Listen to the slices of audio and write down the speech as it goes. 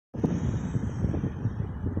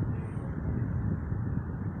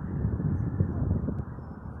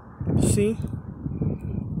See?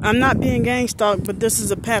 I'm not being gang stalked, but this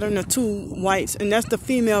is a pattern of 2 whites. And that's the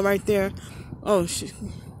female right there. Oh, she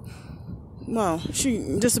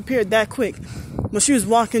disappeared that quick. But she was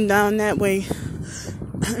walking down that way.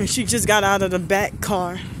 And she just got out of the back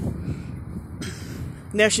car.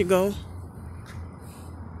 There she go.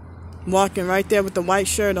 Walking right there with the white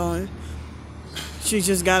shirt on. She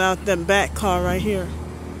just got out that back car right here.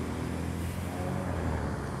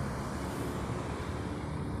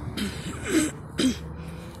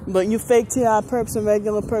 But you fake TI perps and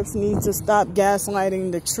regular perps need to stop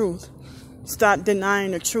gaslighting the truth. Stop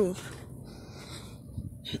denying the truth.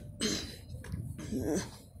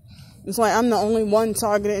 It's like I'm the only one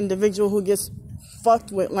targeted individual who gets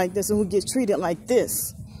fucked with like this and who gets treated like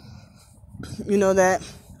this. You know that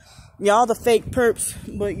y'all the fake perps,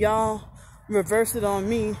 but y'all reverse it on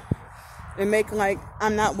me and make like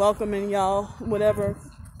I'm not welcome in y'all whatever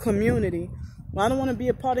community. Well, I don't want to be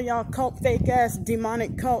a part of y'all cult, fake ass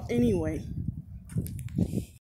demonic cult anyway.